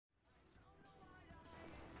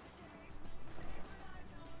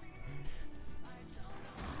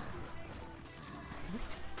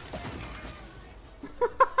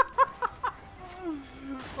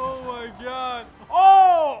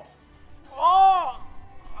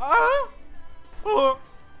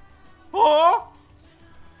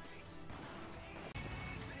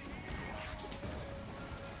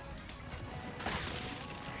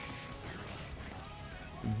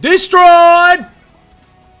Destroyed!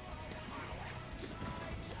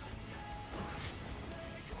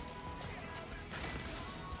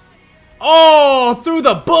 Oh, through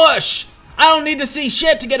the bush! I don't need to see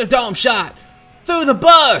shit to get a dome shot. Through the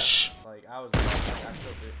bush! Like, I still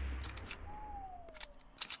did.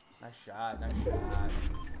 Nice shot, nice shot.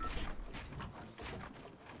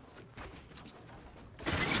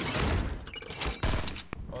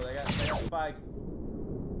 Oh, they got spikes.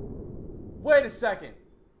 Wait a second.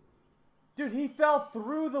 Dude, he fell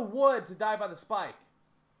through the wood to die by the spike.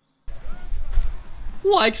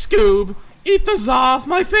 Like Scoob, eat the za off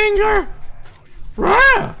my finger.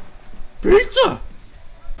 Rah! Pizza!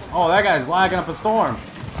 Oh, that guy's lagging up a storm.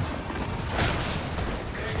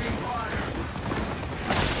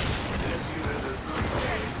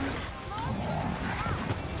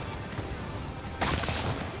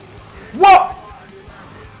 Whoa!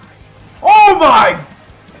 Oh my!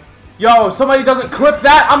 Yo, if somebody doesn't clip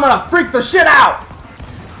that, I'm gonna freak the shit out!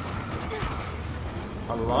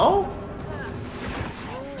 Hello?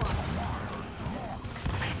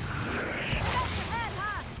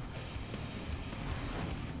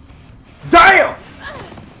 Damn!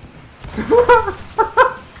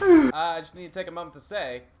 I just need to take a moment to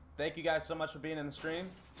say thank you guys so much for being in the stream.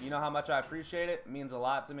 You know how much I appreciate it. It means a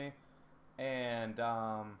lot to me. And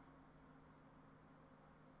the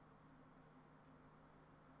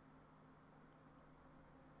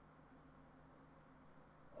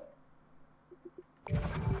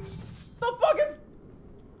fuck is...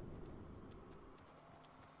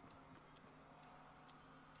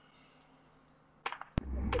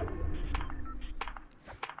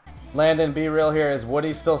 Landon, be real here. Is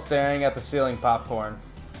Woody still staring at the ceiling popcorn?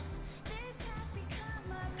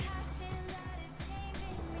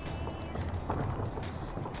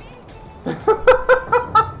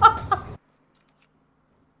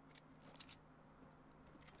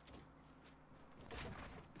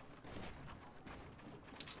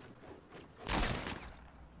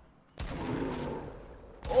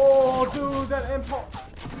 Oh, dude, that impulse.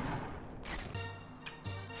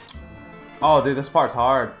 Oh, dude, this part's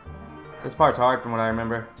hard. This part's hard from what I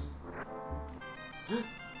remember.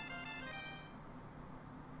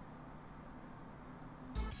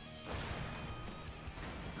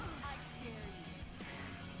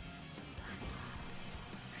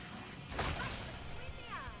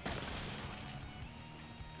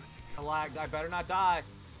 I lagged. I better not die.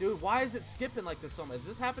 Dude, why is it skipping like this so much? Is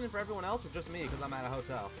this happening for everyone else or just me because I'm at a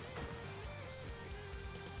hotel?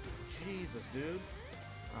 Jesus, dude.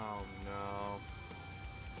 Oh, no.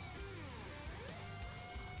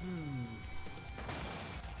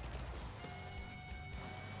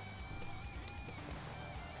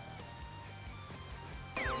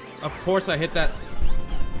 Of course I hit that.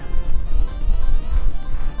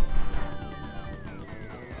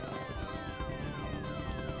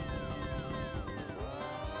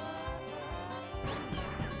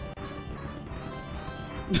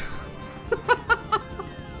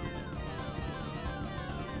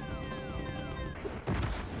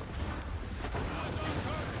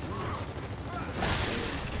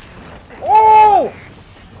 Oh!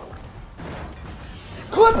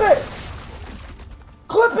 Clip it!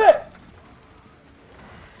 Clip it!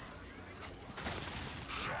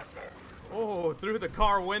 Oh, through the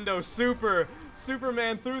car window,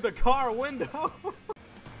 Superman through the car window.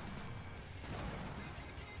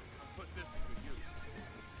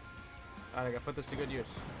 Alright, I gotta put this to good use.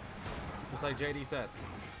 Just like JD said.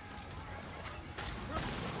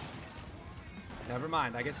 Never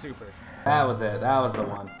mind, I get super. That was it. That was the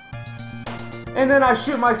one. And then I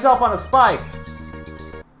shoot myself on a spike.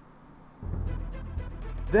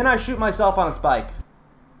 Then I shoot myself on a spike.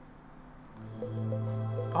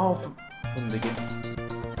 Oh, from the beginning.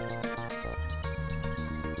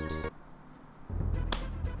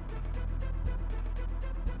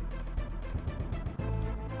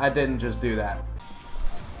 I didn't just do that.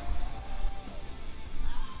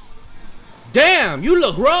 Damn, you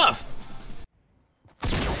look rough.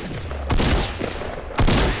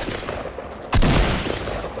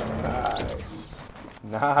 Nice.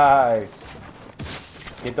 Nice.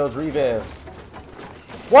 Get those revives.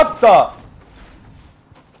 What the?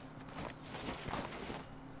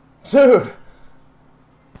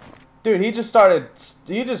 Dude, he just started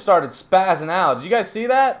spazzing out. Did you guys see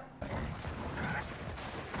that?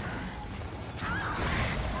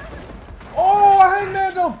 Oh, I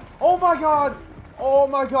hangman'd him! Oh my god! Oh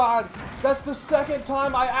my god! That's the second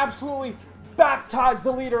time I absolutely baptized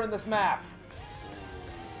the leader in this map.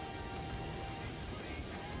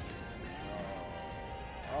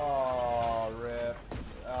 Oh, rip.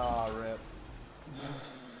 Oh, rip.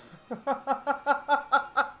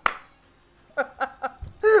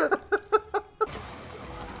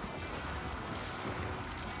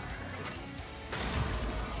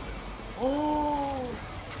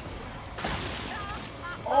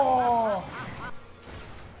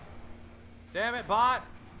 bot.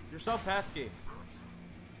 You're so pesky.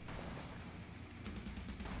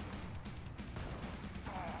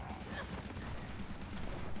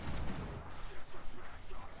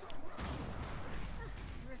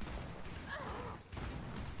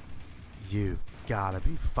 You've gotta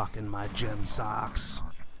be fucking my gym socks.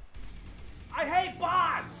 I hate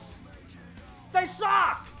bots! They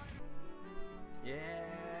suck! Yeah,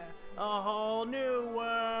 a whole new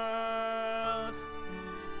world.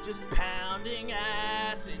 Just pounding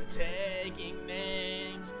ass and taking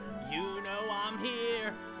names. You know I'm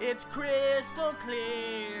here, it's crystal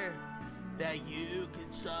clear that you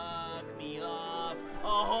can suck me off. A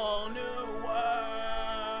whole new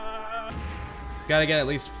world. Gotta get at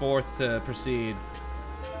least 4th to proceed.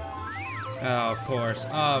 Oh, of course.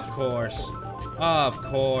 Of course. Of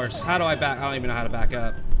course. How do I back? I don't even know how to back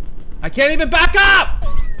up. I can't even back up!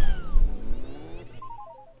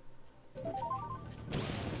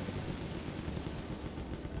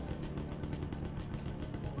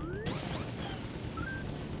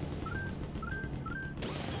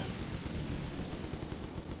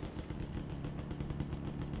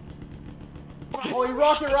 Oh, he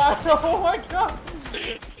rocket ride! Oh my god!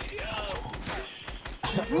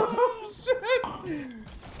 Oh shit!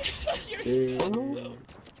 You're so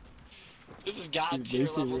this is god tier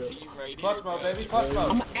level team right Clutch here. mode, baby, clutch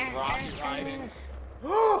mode. Rocket riding.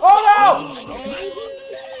 Oh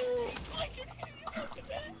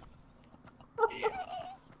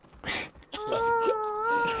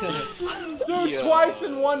no! Dude, twice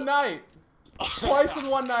in one night. Twice in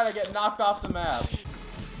one night I get knocked off the map.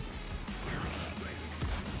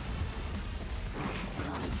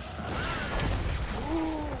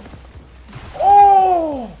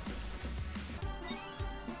 Oh!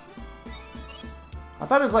 I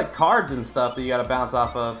thought it was like cards and stuff that you gotta bounce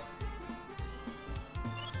off of.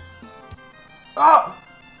 Oh!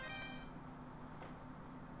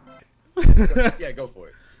 Yeah, go for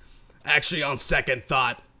it. Actually, on second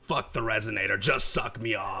thought, fuck the resonator, just suck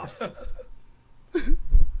me off.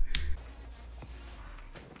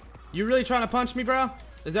 You really trying to punch me, bro?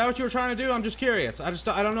 Is that what you were trying to do? I'm just curious. I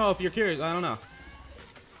don't know if you're curious. I don't know.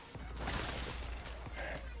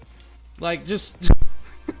 Like, just...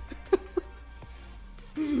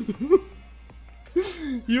 You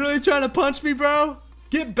really trying to punch me, bro?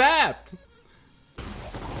 Get bapped!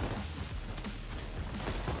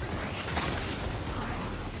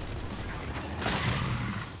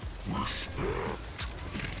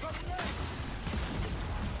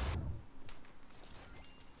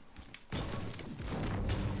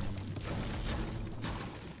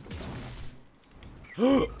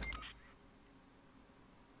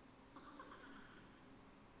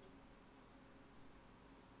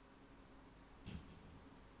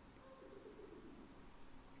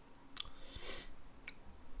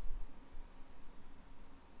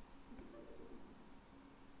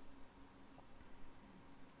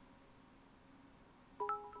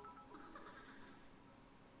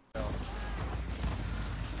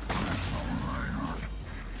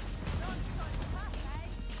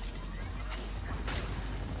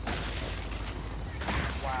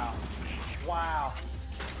 Wow. Wow.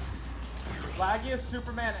 Laggiest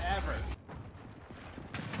Superman ever.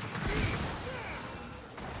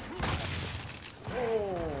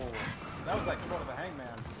 Oh, that was like sort of a hangman.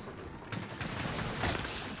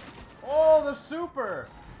 Oh, the super.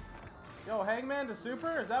 Yo, hangman to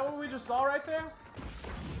super? Is that what we just saw right there?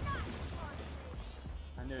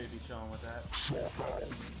 I knew you'd be chilling with that.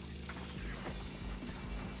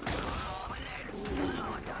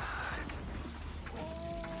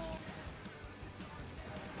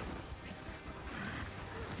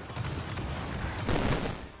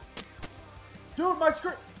 Dude, my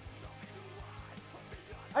screen!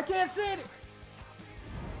 I can't see it!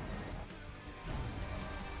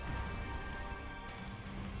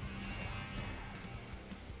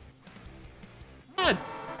 God.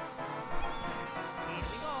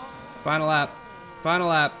 Final lap. Final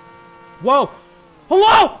lap. Whoa!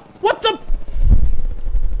 Hello! What the?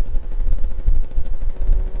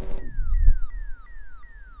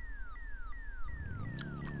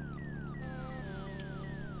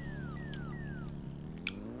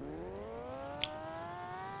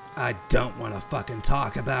 I don't want to fucking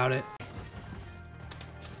talk about it.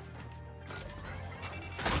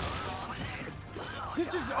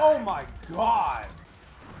 It just, oh my god!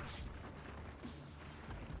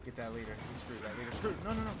 Get that leader. He screwed that leader. Screwed.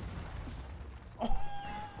 No, no, no.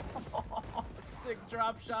 Oh, sick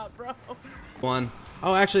drop shot, bro. One.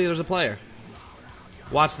 Oh, actually, there's a player.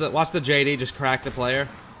 Watch the JD just crack the player.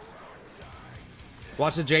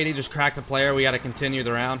 Watch the JD just crack the player. We got to continue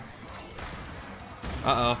the round.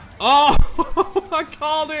 Uh-oh. Oh! I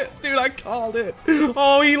called it! Dude, I called it!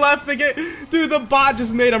 Oh, he left the game! Dude, the bot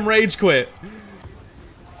just made him rage quit.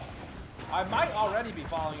 I might already be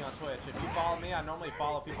following you on Twitch. If you follow me, I normally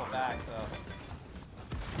follow people back, so.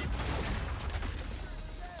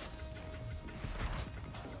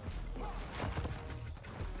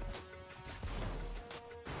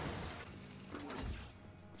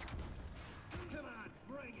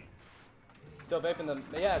 Still vaping them.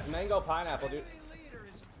 Yeah, it's mango pineapple, dude.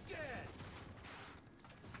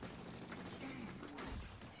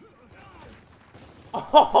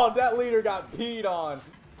 Oh, that leader got peed on.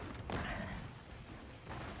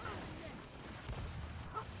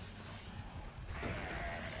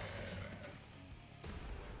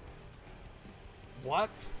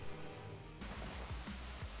 What?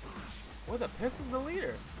 What the piss is the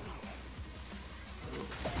leader?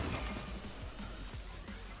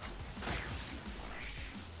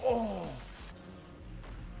 Oh.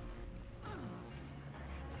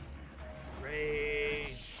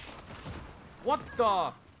 Rage. What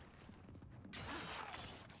the?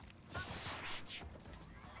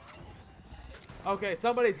 Okay,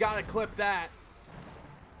 somebody's got to clip that.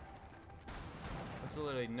 That's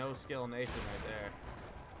literally no skill nation right there.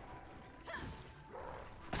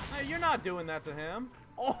 Hey, you're not doing that to him.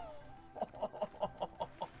 Oh.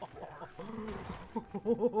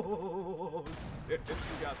 Oh, shit,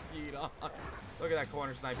 he got peed on. Look at that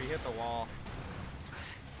corner snipe. He hit the wall.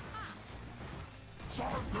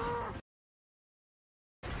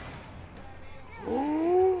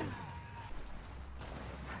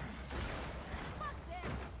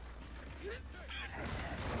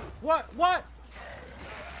 What? What?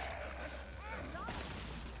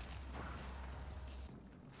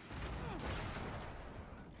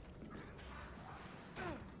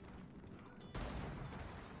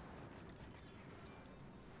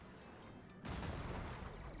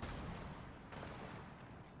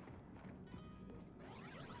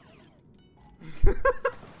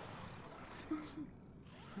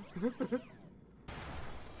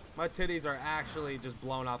 My titties are actually just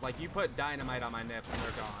blown up. Like, you put dynamite on my nips and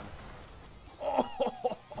they're gone.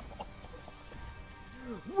 Oh.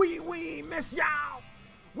 Wee wee, Miss Yao!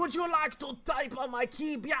 Would you like to type on my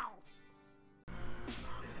keyboard?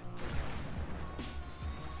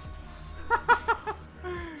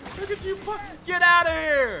 Look at you, get out of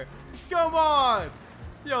here! Come on!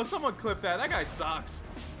 Yo, someone clip that. That guy sucks.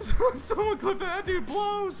 Someone clip that. That dude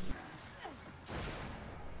blows.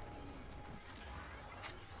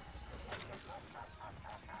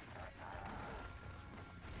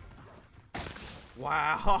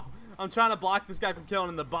 Wow. I'm trying to block this guy from killing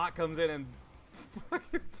and the bot comes in and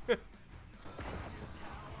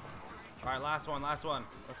Alright, last one, last one.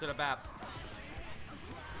 Let's hit a BAP.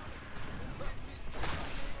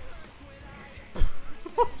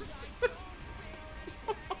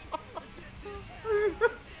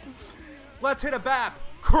 Let's hit a BAP.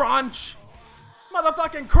 Crunch!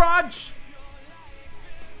 Motherfucking crunch!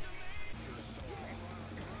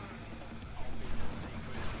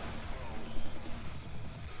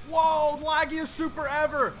 Whoa, laggiest super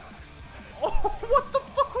ever! Oh, what the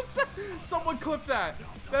fuck was that? Someone clip that.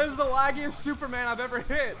 That is the laggiest Superman I've ever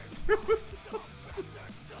hit.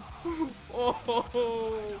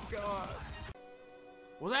 Oh, God.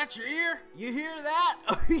 Was that your ear? You hear that?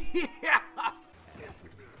 Yeah!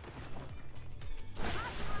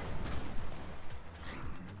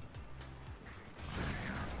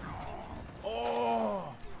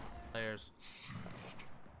 Oh! Players.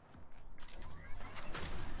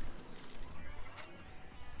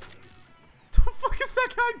 The fuck is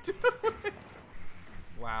that guy doing?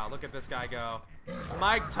 Wow, look at this guy go.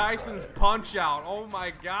 Mike Tyson's punch out. Oh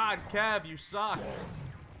my God, Kev, you suck.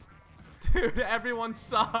 Dude, everyone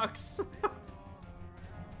sucks.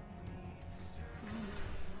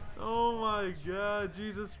 Oh my God,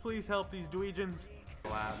 Jesus, please help these dweegens.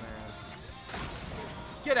 Wow, man.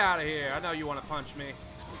 Get out of here. I know you want to punch me.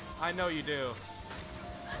 I know you do.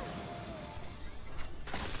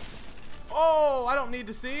 Oh, I don't need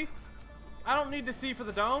to see. I don't need to see for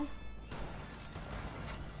the dome.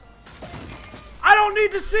 I don't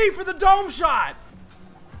need to see for the dome shot.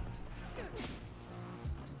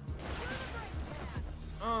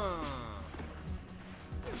 Oh.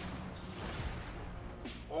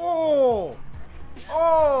 Oh.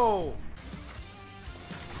 Oh.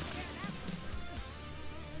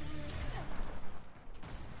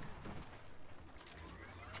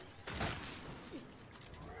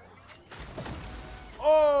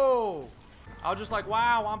 I was just like,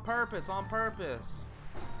 wow, on purpose, on purpose.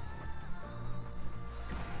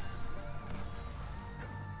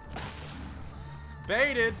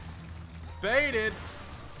 Baited. Baited.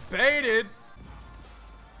 baited.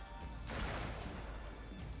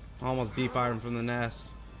 Almost bee-fired him from the nest.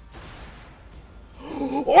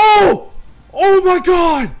 Oh! Oh my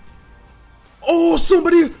god! Oh,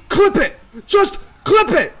 somebody clip it! Just clip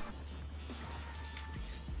it!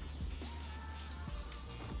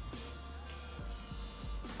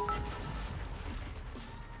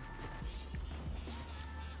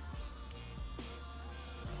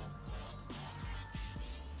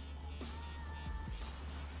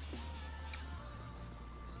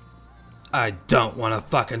 I don't want to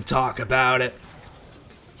fucking talk about it.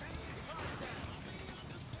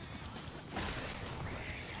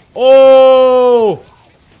 Oh!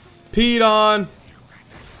 Peed on.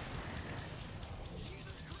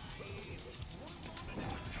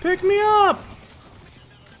 Pick me up.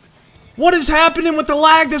 What is happening with the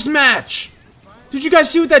lag this match? Did you guys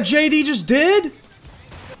see what that JD just did?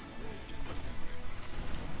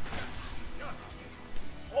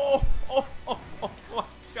 Oh, oh, oh, oh my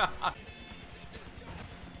god.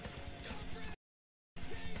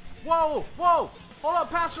 Whoa, whoa. Hold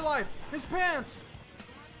up, Pastor Life. His pants.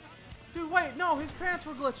 Dude, wait, no, his pants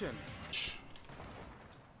were glitching.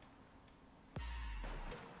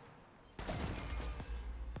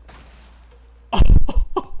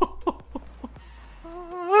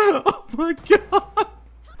 Oh my god!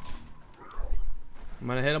 I'm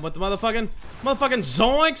gonna hit him with the motherfucking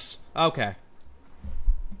zoinks! Okay.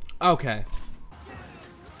 Okay.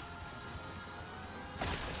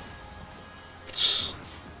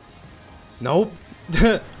 Nope.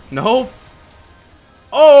 Nope.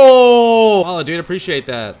 Oh! Wow, dude, appreciate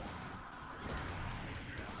that.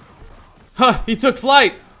 Huh, he took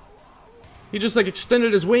flight! He just like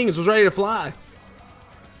extended his wings, was ready to fly.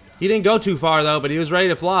 He didn't go too far though, but he was ready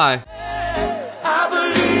to fly. I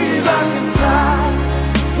believe I can fly.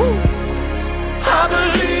 Woo. I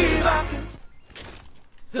believe I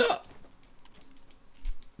can.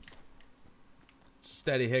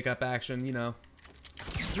 Steady hiccup action, you know.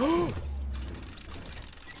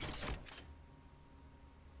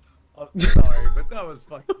 I'm sorry, but that was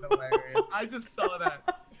fucking hilarious. I just saw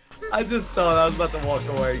that. I just saw that. I was about to walk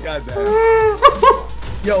away. God damn.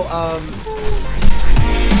 Yo,